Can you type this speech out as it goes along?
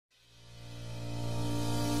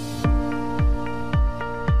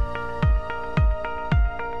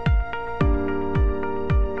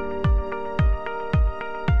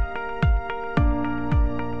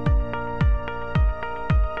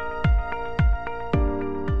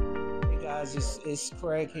guys, it's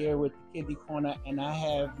Craig here with the Kidney Corner, and I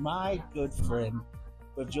have my good friend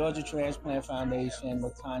with Georgia Transplant Foundation,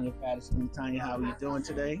 Latanya Patterson. Latanya, how are you doing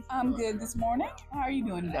today? I'm good this morning. How are you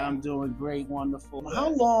doing today? I'm doing great, wonderful. How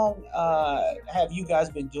long have you guys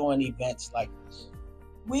been doing events like this?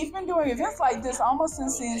 We've been doing events like this almost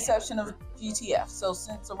since the inception of GTF, so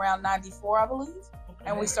since around 94, I believe,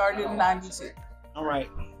 and we started in 92. All right.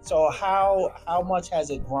 So how much has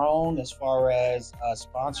it grown as far as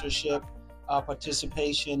sponsorship,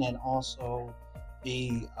 participation, and also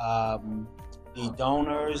the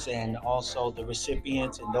donors and also the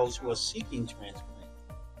recipients and those who are seeking transplant?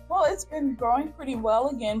 Well, it's been growing pretty well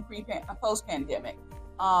again post-pandemic.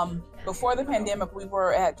 Before the pandemic, we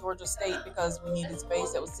were at Georgia State because we needed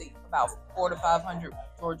space that would seat about 400 to 500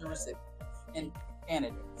 Georgia recipients and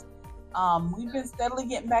candidates. We've been steadily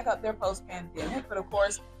getting back up there post-pandemic, but of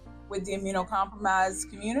course, with the immunocompromised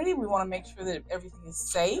community, we want to make sure that everything is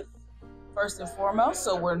safe, first and foremost.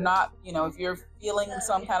 So we're not, if you're feeling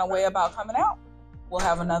some kind of way about coming out, we'll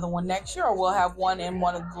have another one next year, or we'll have one in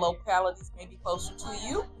one of the localities maybe closer to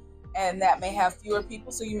you, and that may have fewer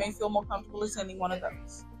people, so you may feel more comfortable attending one of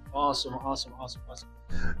those. Awesome.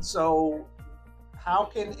 So how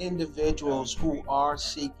can individuals who are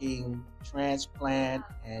seeking transplant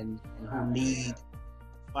and who need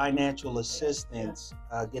financial assistance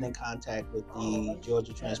get in contact with the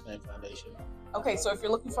Georgia Transplant Foundation? Okay, so if you're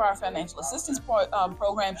looking for our financial assistance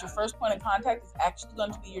programs, your first point of contact is actually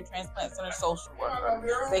going to be your transplant center social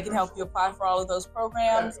worker. They can help you apply for all of those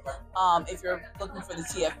programs. If you're looking for the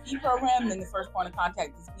TFP program, then the first point of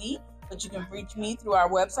contact is me. But you can reach me through our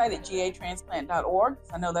website at gatransplant.org.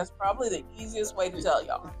 I know that's probably the easiest way to tell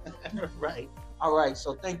y'all. Right. All right.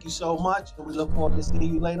 So thank you so much, and we look forward to seeing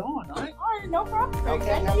you later on. All right. All right. No problem.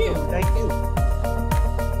 Okay. Thank you. Thank you.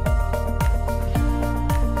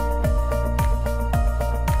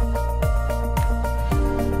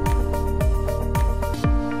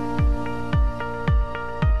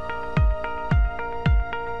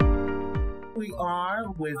 We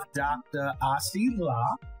are with Dr. Asi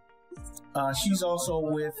La. She's also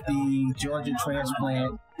with the Georgia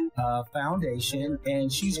Transplant Foundation, and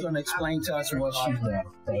she's going to explain to us what she does.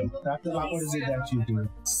 So, Dr. La, what is it that you do?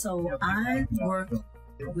 So I work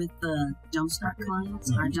with the Jumpstart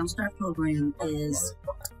clients. Our Jumpstart program is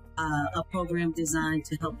a program designed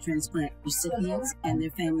to help transplant recipients and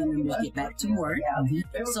their family members get back to work.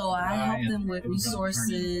 So I help them with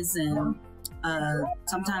resources and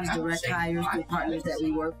sometimes direct hires with partners that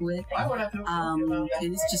we work with. And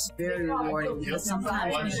it's just very rewarding because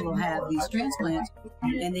sometimes people have these transplants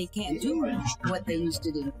and they can't do what they used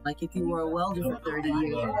to do. Like if you were a welder for 30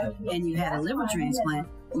 years and you had a liver transplant,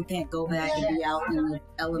 you can't go back and be out in the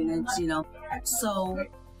elements, So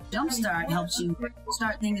Jumpstart helps you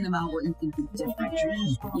start thinking about what you can do different,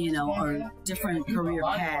 or different career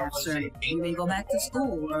paths, or you may go back to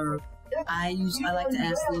school, or I like to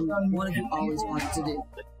ask them, what have you always wanted to do?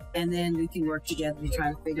 And then we can work together to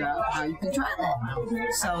try to figure out how you can try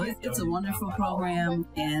that. So it's a wonderful program,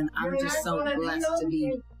 and I'm just so blessed to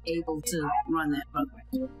be able to run that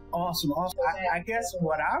program. Awesome. I guess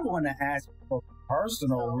what I want to ask for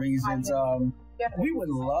personal reasons, we would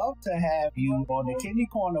love to have you on the Kidney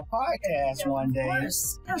Corner podcast one day,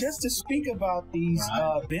 just to speak about these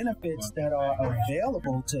benefits that are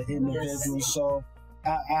available to individuals. So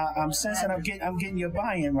I'm sensing I'm getting your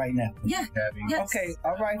buy-in right now. Yeah. Yes. Okay.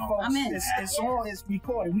 All right, folks. I'm in. It's on. It's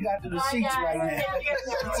recorded. We got the receipts right now.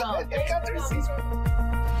 It's on. We got the receipts.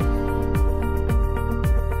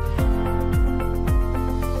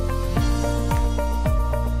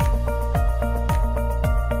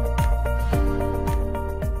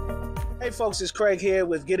 Hey folks, it's Craig here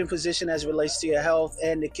with Get in Position as it relates to your health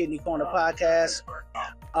and the Kidney Corner podcast.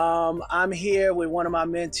 I'm here with one of my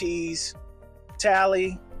mentees,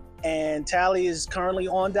 Tally, and Tally is currently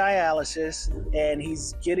on dialysis, and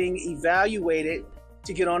he's getting evaluated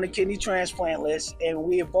to get on the kidney transplant list, and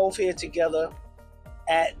we are both here together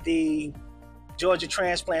at the Georgia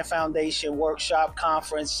Transplant Foundation workshop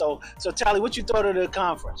conference. So Tally, what you thought of the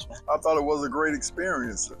conference? I thought it was a great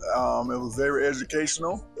experience. It was very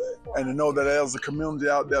educational, and to know that there's a community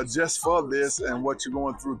out there just for this and what you're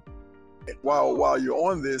going through while you're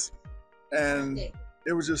on this, and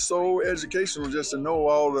it was just so educational just to know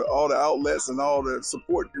all the outlets and all the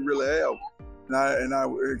support you really have. And I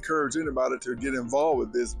would encourage anybody to get involved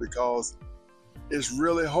with this because it's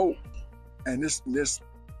really hope. And this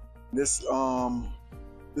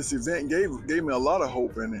event gave me a lot of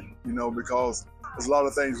hope in it, because there's a lot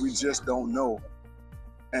of things we just don't know.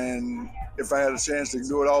 And if I had a chance to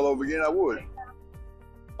do it all over again, I would.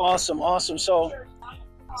 Awesome. So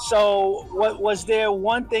So, what was there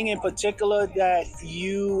one thing in particular that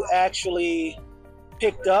you actually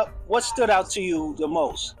picked up? What stood out to you the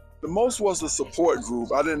most? The most was the support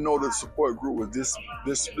group. I didn't know the support group was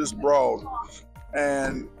this broad,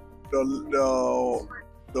 and the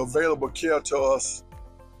available care to us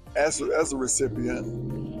as a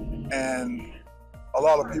recipient, and a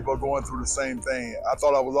lot of people are going through the same thing. I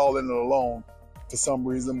thought I was all in it alone for some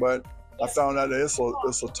reason, but I found out that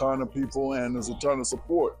it's a ton of people and there's a ton of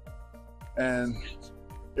support, and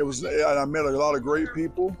I met a lot of great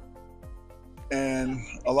people and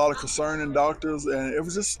a lot of concerning doctors, and it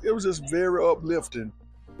was just very uplifting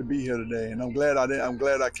to be here today. And I'm glad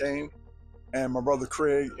I came. And my brother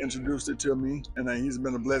Craig introduced it to me, and he's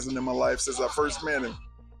been a blessing in my life since I first met him.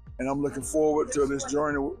 And I'm looking forward to this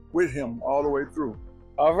journey with him all the way through.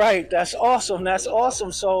 All right, that's awesome. That's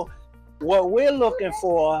awesome. So what we're looking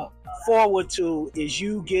forward to is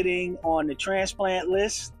you getting on the transplant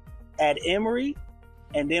list at Emory,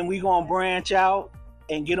 and then we're gonna branch out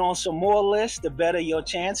and get on some more lists to better your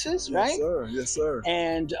chances, right? Yes, sir. Yes, sir.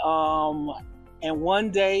 And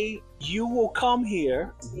one day you will come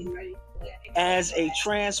here as a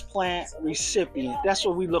transplant recipient. That's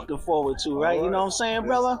what we're looking forward to, right? You know what I'm saying,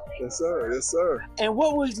 brother? Yes, sir. Yes, sir. And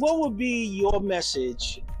what would be your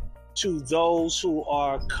message to those who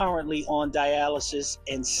are currently on dialysis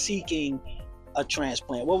and seeking a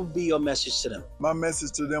transplant? What would be your message to them? My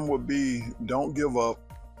message to them would be, don't give up.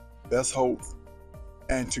 That's hope.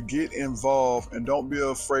 And to get involved, and don't be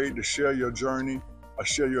afraid to share your journey or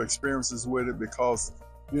share your experiences with it, because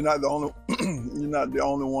you're not the only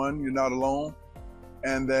one. You're not alone,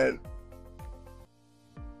 and that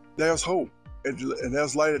there's hope and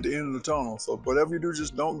there's light at the end of the tunnel. So whatever you do,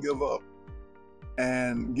 just don't give up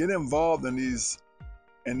and get involved in these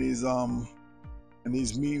meetings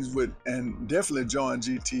with, and definitely join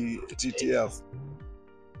GTF.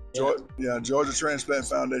 Georgia Transplant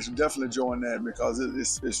Foundation. Definitely join that, because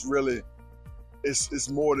it's really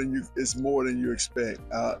more than you expect.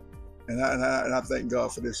 And I thank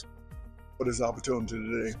God for this opportunity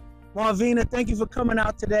today. Marvina, thank you for coming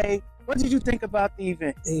out today. What did you think about the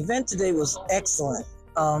event? The event today was excellent.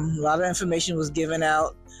 A lot of information was given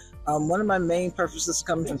out. One of my main purposes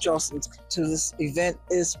coming from Charleston to this event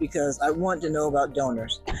is because I want to know about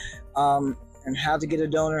donors, and how to get a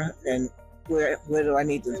donor, and where do I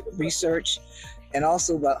need to research, and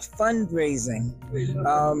also about fundraising.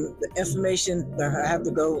 The information that I have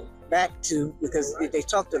to go back to, because they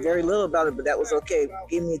talked very little about it, but that was okay.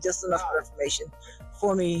 Give me just enough information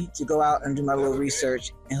for me to go out and do my little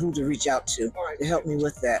research, and who to reach out to help me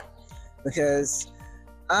with that. Because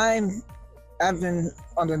I've been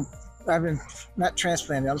not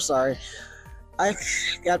transplanted, I'm sorry. I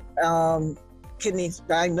got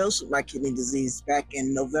diagnosed with my kidney disease back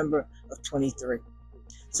in November of 23.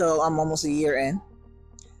 So I'm almost a year in.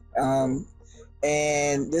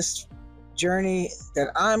 And this journey that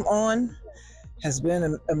I'm on has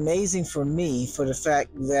been amazing for me, for the fact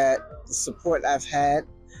that the support I've had,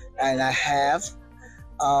 and I have,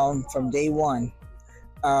 from day one.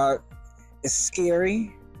 It's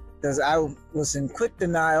scary, because I was in quick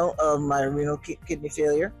denial of my renal kidney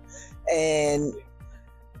failure, and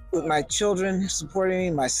with my children supporting me,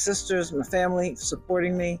 my sisters, my family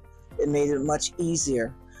supporting me, it made it much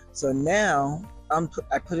easier. So now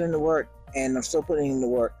I put in the work, and I'm still putting in the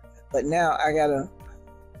work. But now I gotta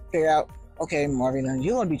figure out, okay, Marvin,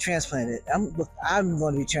 you're gonna be transplanted. I'm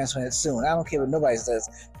gonna be transplanted soon. I don't care what nobody says.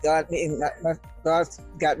 God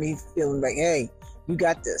got me feeling like, hey, you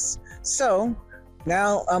got this. So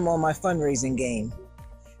now I'm on my fundraising game.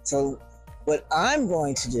 So what I'm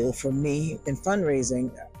going to do for me in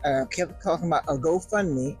fundraising, I kept talking about a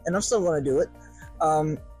GoFundMe, and I'm still gonna do it.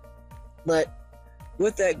 But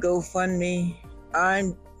with that GoFundMe,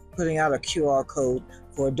 I'm putting out a QR code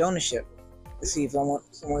for a donorship to see if I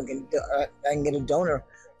can get a donor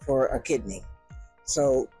for a kidney.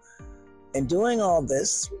 So in doing all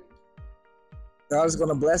this, God is going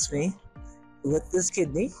to bless me with this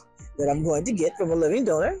kidney that I'm going to get from a living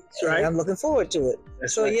donor. That's right. And I'm looking forward to it.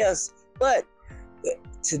 That's so right. Yes, but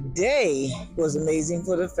today was amazing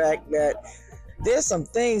for the fact that there's some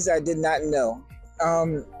things I did not know.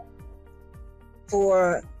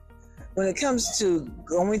 When it comes to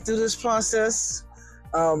going through this process,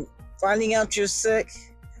 finding out you're sick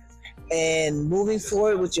and moving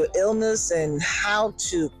forward with your illness and how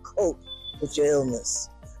to cope with your illness.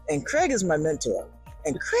 And Craig is my mentor,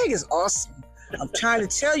 and Craig is awesome. I'm trying to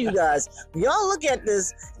tell you guys, when y'all look at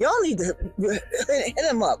this, y'all need to hit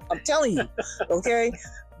him up. I'm telling you, okay?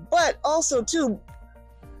 But also too,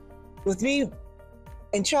 with me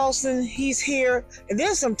in Charleston, he's here, and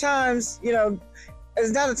there's sometimes,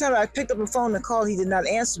 There's not a time I picked up the phone and called, he did not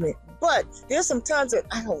answer me. But there's some times that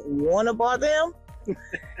I don't want to bother him,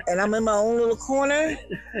 and I'm in my own little corner.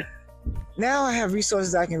 Now I have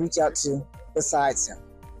resources I can reach out to besides him.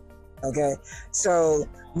 Okay, so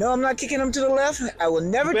no, I'm not kicking him to the left. I will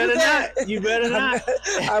never do that. You better not.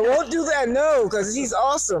 I won't do that. No, because he's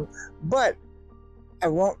awesome. But I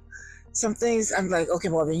won't. Some things I'm like, okay,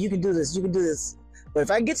 Marvin, you can do this. You can do this. But if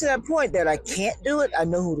I get to that point that I can't do it, I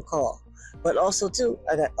know who to call. But also too,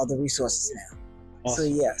 I got other resources now. Awesome. So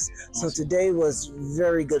yes. Awesome. So today was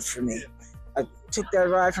very good for me. I took that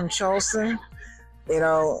ride from Charleston,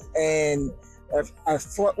 and I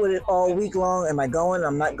fought with it all week long. Am I going?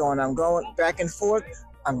 I'm not going. I'm going back and forth.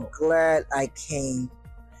 I'm glad I came.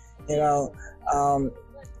 I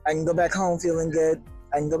can go back home feeling good.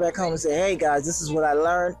 I can go back home and say, hey guys, this is what I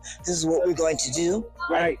learned. This is what we're going to do.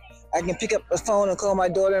 Right. I can pick up the phone and call my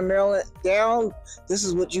daughter in Maryland. Daryl, this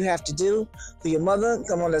is what you have to do for your mother.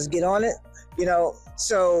 Come on, let's get on it.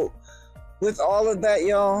 So with all of that,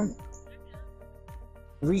 y'all,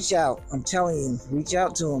 reach out. I'm telling you, reach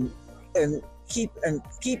out to him and keep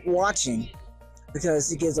watching, because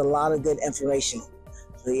he gives a lot of good information.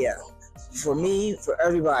 So yeah, for me, for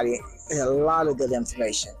everybody, it's a lot of good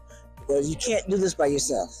information, because you can't do this by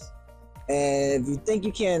yourself. And if you think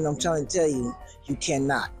you can, I'm trying to tell you, you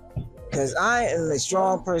cannot. Because I am a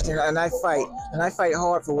strong person, and I fight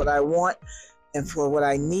hard for what I want and for what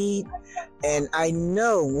I need. And I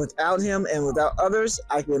know without him and without others,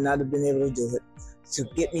 I would not have been able to do it, to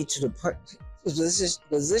get me to the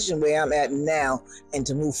position where I'm at now and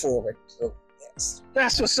to move forward. So yes.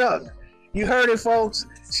 That's what's up. You heard it, folks.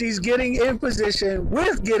 She's getting in position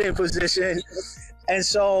with getting position. And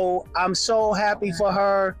so I'm so happy for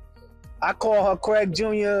her. I call her Craig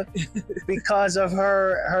Jr. because of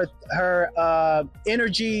her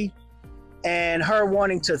energy and her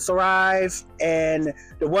wanting to thrive. And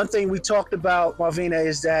the one thing we talked about, Marvina,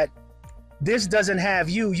 is that this doesn't have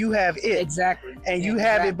you, you have it. Exactly. And you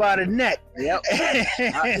have it by the neck. Yep.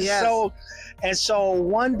 Yes. So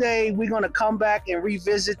one day we're going to come back and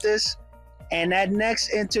revisit this. And that next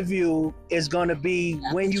interview is going to be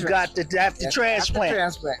when you got the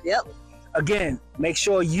transplant. Yep. Again, make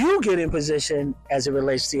sure you get in position as it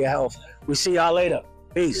relates to your health. We'll see y'all later.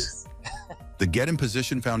 Peace. The Get in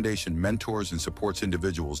Position Foundation mentors and supports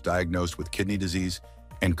individuals diagnosed with kidney disease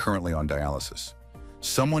and currently on dialysis.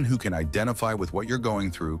 Someone who can identify with what you're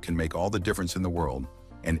going through can make all the difference in the world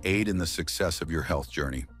and aid in the success of your health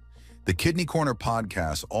journey. The Kidney Korner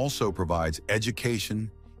podcast also provides education,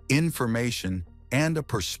 information, and a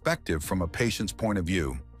perspective from a patient's point of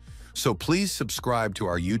view. So please subscribe to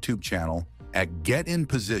our YouTube channel at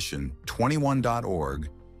getinposition21.org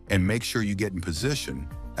and make sure you get in position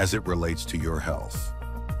as it relates to your health.